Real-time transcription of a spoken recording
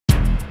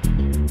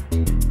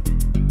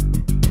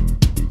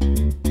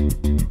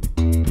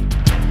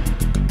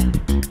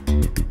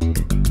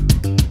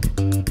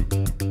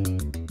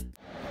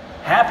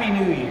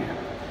New Year.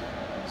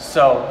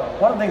 So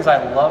one of the things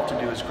I love to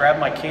do is grab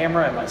my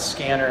camera and my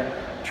scanner,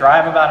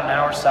 drive about an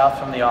hour south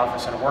from the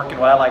office and work in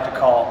what I like to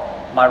call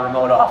my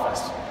remote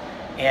office.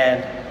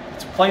 And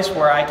it's a place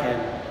where I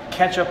can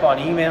catch up on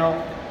email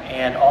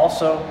and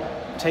also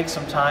take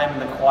some time in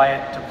the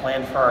quiet to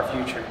plan for our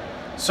future.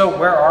 So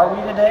where are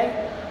we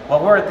today?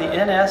 Well, we're at the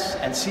NS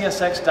and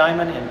CSX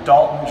Diamond in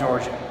Dalton,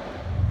 Georgia.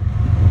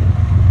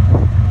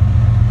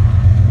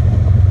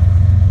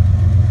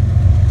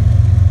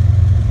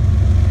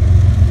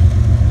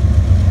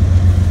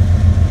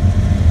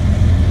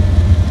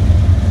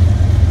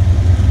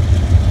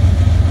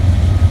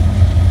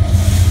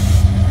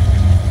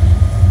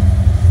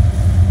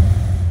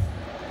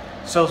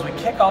 So as we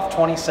kick off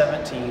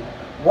 2017,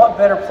 what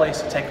better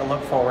place to take a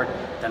look forward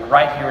than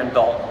right here in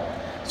Dalton?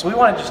 So we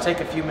want to just take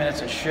a few minutes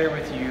and share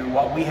with you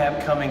what we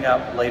have coming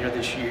up later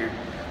this year.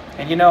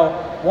 And you know,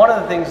 one of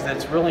the things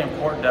that's really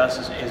important to us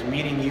is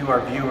meeting you,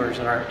 our viewers,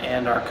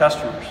 and our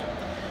customers.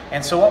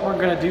 And so what we're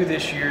going to do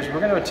this year is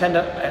we're going to attend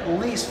at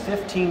least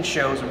 15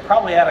 shows and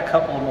probably add a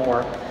couple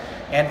more.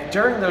 And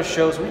during those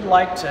shows, we'd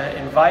like to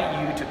invite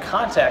you to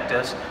contact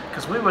us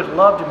because we would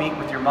love to meet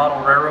with your model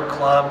railroad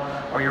club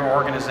or your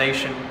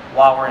organization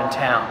while we're in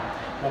town.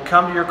 We'll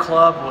come to your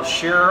club, we'll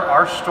share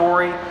our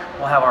story,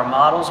 we'll have our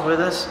models with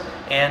us,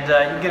 and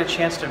you get a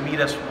chance to meet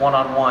us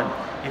one-on-one.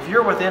 If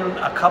you're within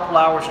a couple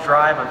hours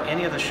drive of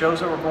any of the shows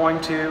that we're going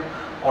to,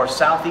 or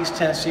Southeast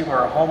Tennessee where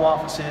our home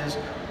office is,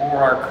 or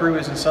our crew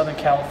is in Southern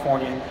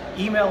California,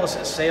 email us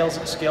at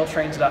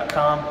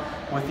sales@scaletrains.com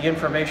with the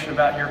information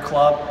about your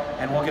club,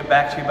 and we'll get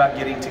back to you about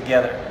getting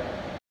together.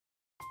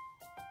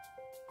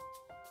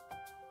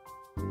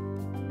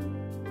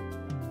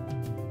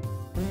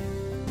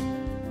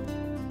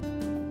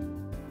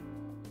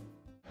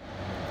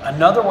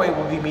 Another way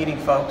we'll be meeting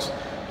folks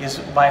is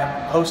by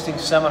hosting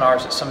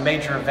seminars at some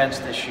major events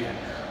this year.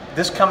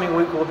 This coming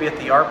week we'll be at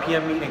the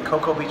RPM meet in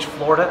Cocoa Beach,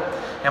 Florida,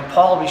 and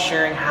Paul will be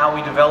sharing how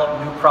we develop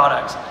new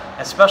products,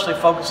 especially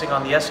focusing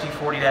on the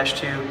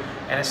SD40-2,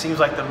 and it seems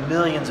like the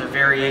millions of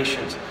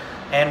variations.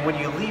 And when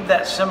you leave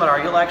that seminar,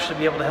 you'll actually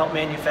be able to help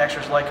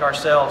manufacturers like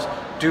ourselves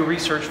do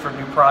research for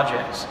new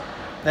projects.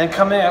 Then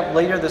coming up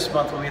later this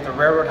month, we'll be at the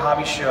Railroad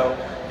Hobby Show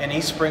in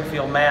East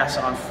Springfield, Mass.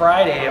 And on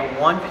Friday at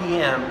 1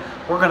 p.m.,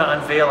 we're going to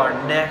unveil our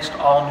next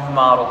all-new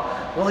model.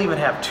 We'll even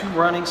have 2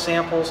 running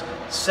samples,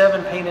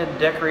 7 painted and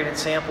decorated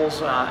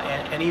samples,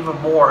 and even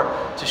more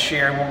to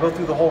share. And we'll go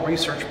through the whole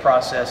research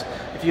process.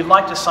 If you'd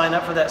like to sign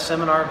up for that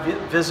seminar,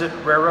 visit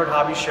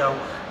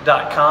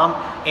railroadhobbyshow.com.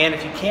 And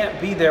if you can't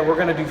be there, we're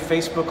going to do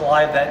Facebook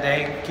Live that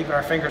day, keeping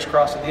our fingers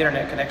crossed that the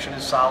internet connection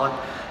is solid,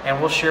 and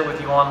we'll share with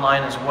you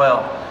online as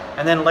well.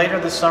 And then later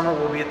this summer,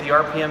 we'll be at the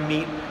RPM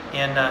meet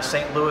in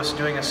St. Louis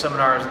doing a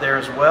seminar there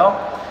as well.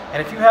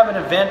 And if you have an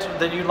event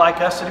that you'd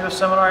like us to do a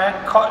seminar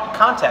at,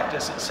 contact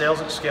us at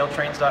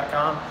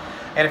sales@scaletrains.com.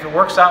 And if it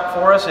works out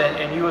for us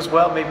and you as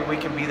well, maybe we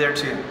can be there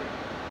too.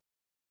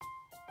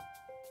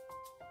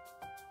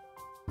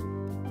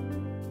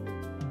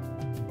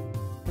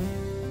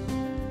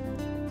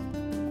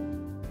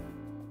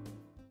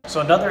 So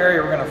another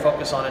area we're going to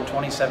focus on in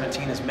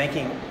 2017 is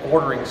making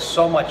ordering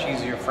so much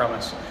easier from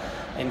us.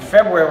 In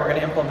February, we're going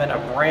to implement a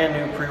brand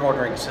new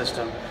pre-ordering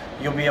system.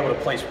 You'll be able to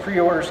place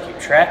pre-orders, keep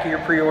track of your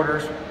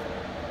pre-orders,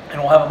 and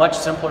we'll have a much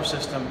simpler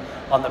system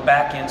on the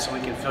back end so we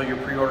can fill your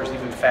pre-orders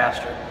even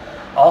faster.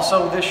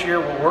 Also this year,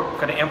 we're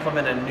going to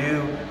implement a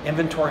new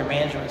inventory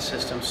management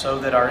system so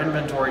that our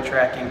inventory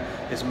tracking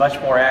is much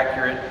more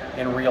accurate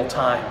in real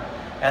time.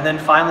 And then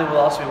finally, we'll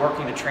also be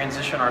working to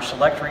transition our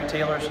select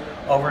retailers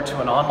over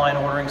to an online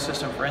ordering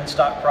system for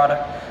in-stock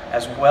product,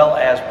 as well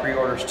as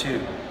pre-orders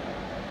too.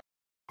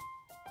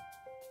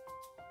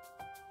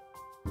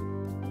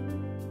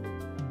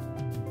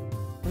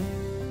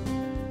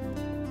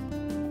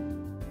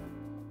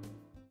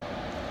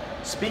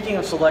 Speaking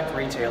of select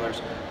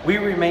retailers, we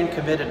remain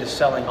committed to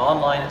selling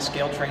online at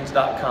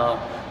scaletrains.com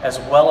as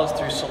well as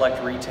through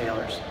select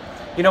retailers.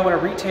 You know, when a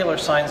retailer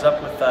signs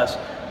up with us,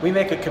 we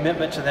make a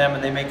commitment to them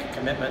and they make a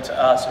commitment to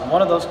us. And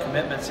one of those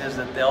commitments is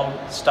that they'll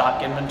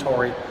stock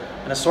inventory,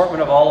 an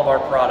assortment of all of our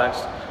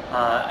products,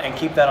 and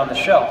keep that on the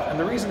shelf. And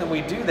the reason that we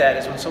do that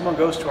is when someone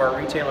goes to our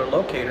retailer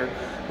locator,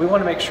 we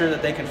want to make sure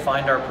that they can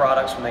find our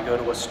products when they go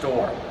to a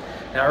store.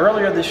 Now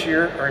earlier this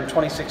year, or in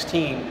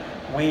 2016,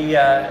 we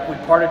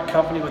parted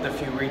company with a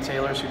few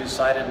retailers who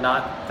decided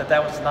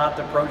that was not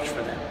the approach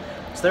for them.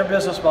 It's their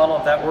business model.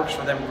 If that works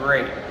for them,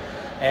 great.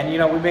 And you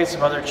know, we made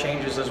some other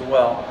changes as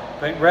well.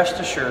 But rest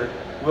assured,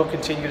 we'll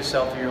continue to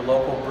sell through your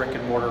local brick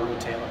and mortar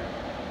retailer.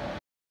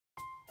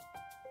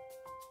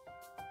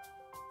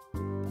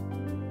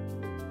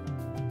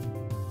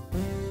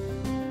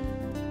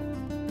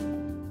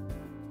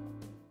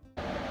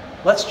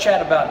 Let's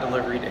chat about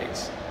delivery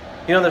dates.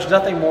 You know, there's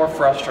nothing more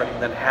frustrating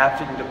than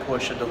having to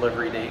push a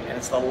delivery date, and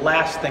it's the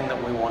last thing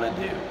that we want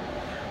to do.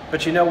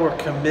 But you know, we're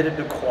committed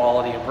to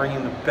quality and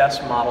bringing the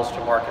best models to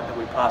market that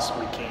we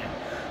possibly can.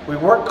 We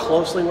work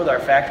closely with our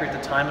factory at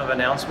the time of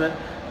announcement,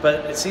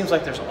 but it seems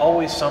like there's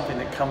always something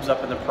that comes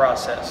up in the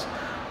process.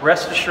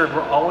 Rest assured,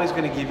 we're always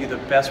going to give you the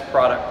best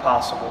product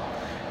possible.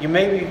 You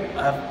maybe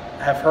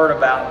have heard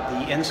about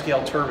the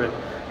N-scale turbine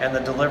and the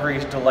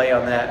deliveries delay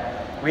on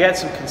that. We had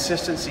some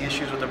consistency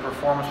issues with the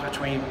performance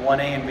between one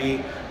A and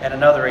B and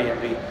another A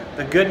and B.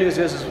 The good news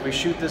is as we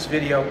shoot this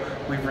video,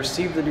 we've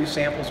received the new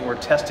samples and we're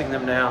testing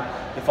them now.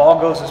 If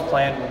all goes as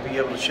planned, we'll be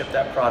able to ship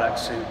that product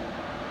soon.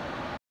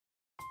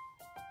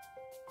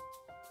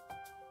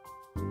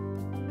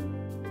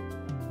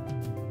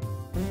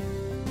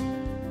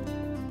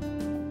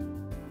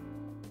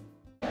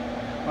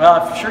 Well,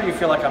 I'm sure you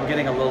feel like I'm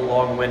getting a little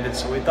long-winded,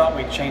 so we thought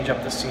we'd change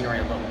up the scenery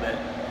a little bit.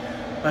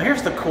 Now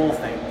here's the cool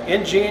thing.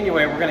 In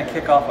January, we're going to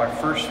kick off our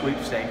first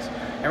sweepstakes,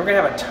 and we're going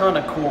to have a ton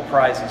of cool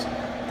prizes.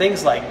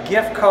 Things like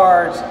gift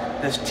cards,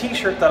 this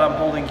t-shirt that I'm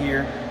holding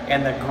here,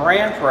 and the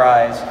grand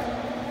prize,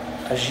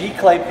 a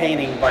Giclée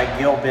painting by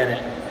Gil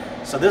Bennett.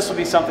 So this will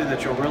be something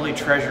that you'll really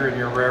treasure in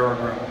your railroad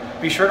room.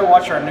 Be sure to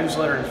watch our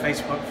newsletter and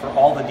Facebook for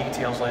all the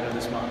details later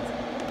this month.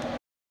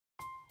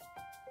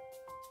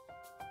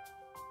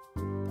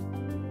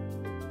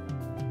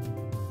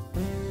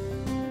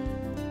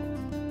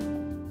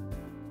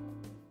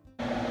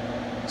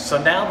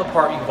 So now the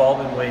part you've all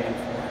been waiting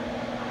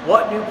for.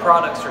 What new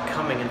products are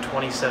coming in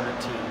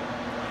 2017?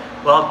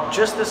 Well,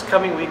 just this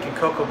coming week in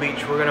Cocoa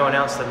Beach, we're going to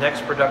announce the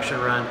next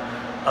production run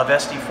of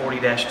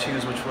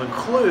SD40-2s, which will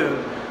include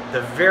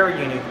the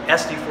very unique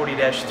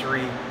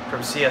SD40-3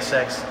 from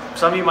CSX.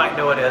 Some of you might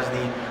know it as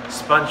the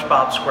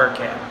SpongeBob Square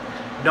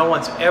Cab. No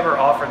one's ever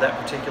offered that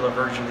particular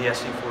version of the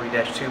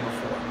SD40-2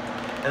 before.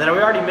 And then we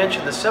already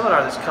mentioned the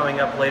seminar that's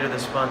coming up later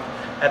this month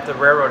at the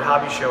Railroad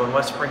Hobby Show in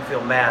West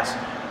Springfield, Mass.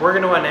 We're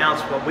going to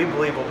announce what we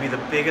believe will be the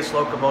biggest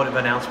locomotive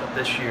announcement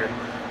this year.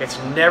 It's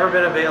never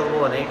been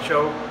available in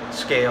HO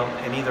scale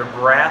in either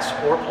brass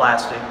or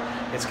plastic.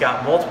 It's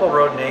got multiple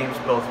road names,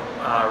 both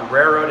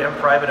railroad and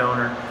private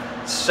owner,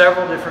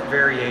 several different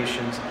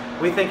variations.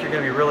 We think you're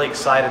going to be really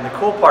excited. And the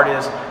cool part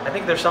is, I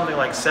think there's something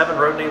like 7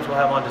 road names we'll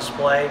have on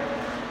display,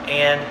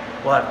 and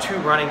we'll have 2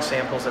 running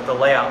samples at the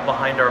layout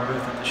behind our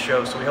booth at the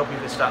show, so we hope you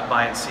can stop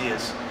by and see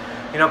us.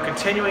 You know,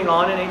 continuing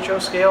on in HO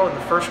scale, in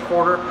the first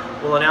quarter,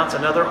 we'll announce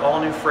another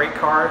all-new freight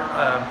car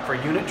for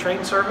unit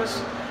train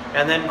service.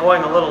 And then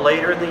going a little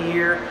later in the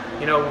year,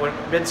 you know,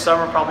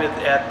 midsummer, probably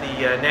at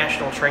the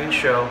National Train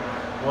Show,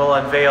 we'll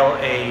unveil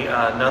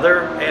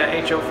another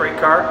HO freight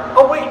car.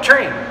 Oh wait,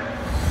 train!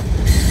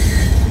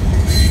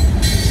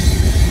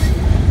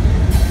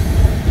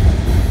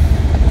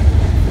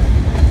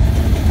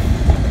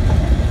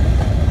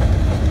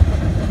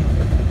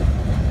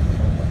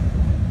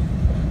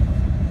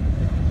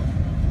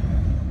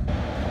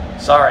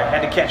 Sorry, I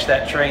had to catch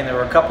that train. There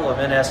were a couple of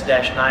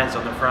NS-9s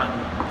on the front.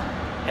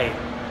 And,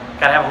 hey,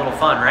 gotta have a little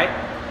fun, right?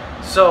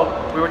 So,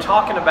 we were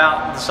talking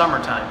about the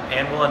summertime,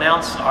 and we'll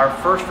announce our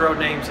first road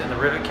names in the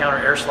Rivet Counter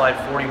Airslide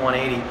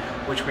 4180,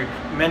 which we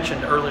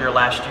mentioned earlier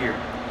last year.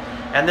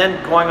 And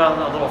then going on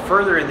a little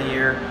further in the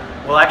year,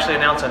 we'll actually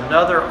announce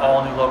another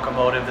all-new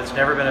locomotive that's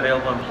never been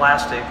available in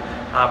plastic,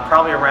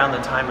 probably around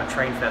the time of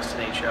Train Fest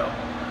in HO.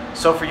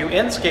 So for you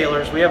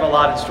N-scalers, we have a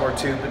lot in store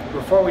too, but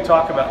before we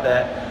talk about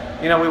that,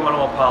 you know, we want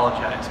to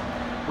apologize.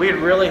 We had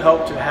really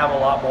hoped to have a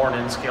lot more in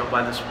N-scale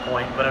by this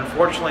point, but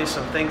unfortunately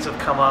some things have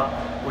come up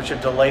which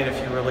have delayed a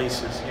few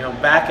releases. You know,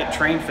 back at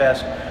Train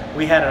Fest,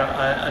 we had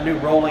a new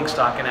rolling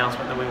stock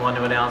announcement that we wanted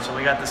to announce, and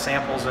we got the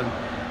samples and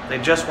they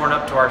just weren't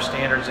up to our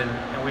standards,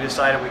 and we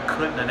decided we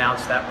couldn't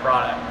announce that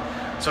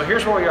product. So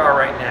here's where we are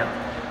right now.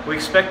 We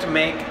expect to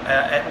make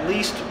at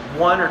least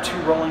 1 or 2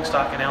 rolling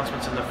stock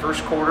announcements in the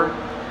first quarter,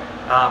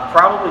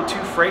 probably 2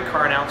 freight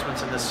car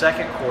announcements in the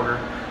second quarter.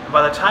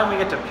 By the time we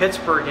get to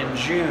Pittsburgh in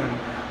June,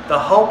 the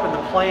hope and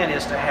the plan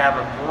is to have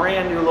a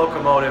brand new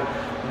locomotive,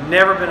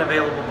 never been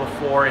available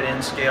before in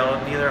N-scale,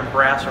 neither in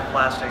brass or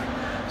plastic.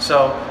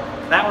 So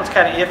that one's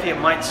kind of iffy. It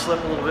might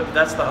slip a little bit, but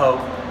that's the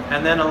hope.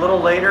 And then a little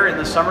later in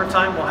the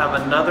summertime, we'll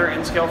have another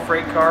N-scale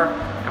freight car,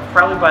 and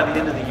probably by the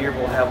end of the year,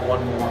 we'll have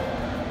 1 more.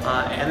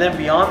 And then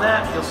beyond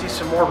that, you'll see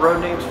some more road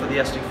names for the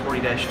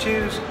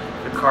SD40-2s,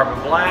 the carbon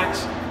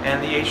blacks,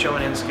 and the HO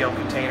and N-scale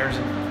containers.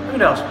 Who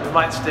knows, we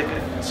might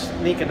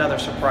sneak another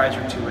surprise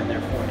or 2 in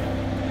there for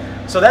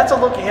you. So that's a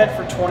look ahead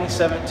for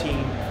 2017.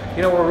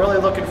 You know, we're really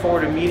looking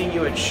forward to meeting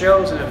you at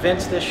shows and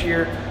events this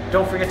year.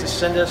 Don't forget to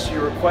send us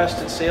your request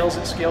at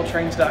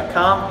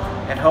sales@scaletrains.com,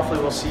 and hopefully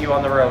we'll see you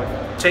on the road.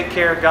 Take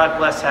care, God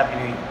bless, Happy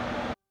New Year.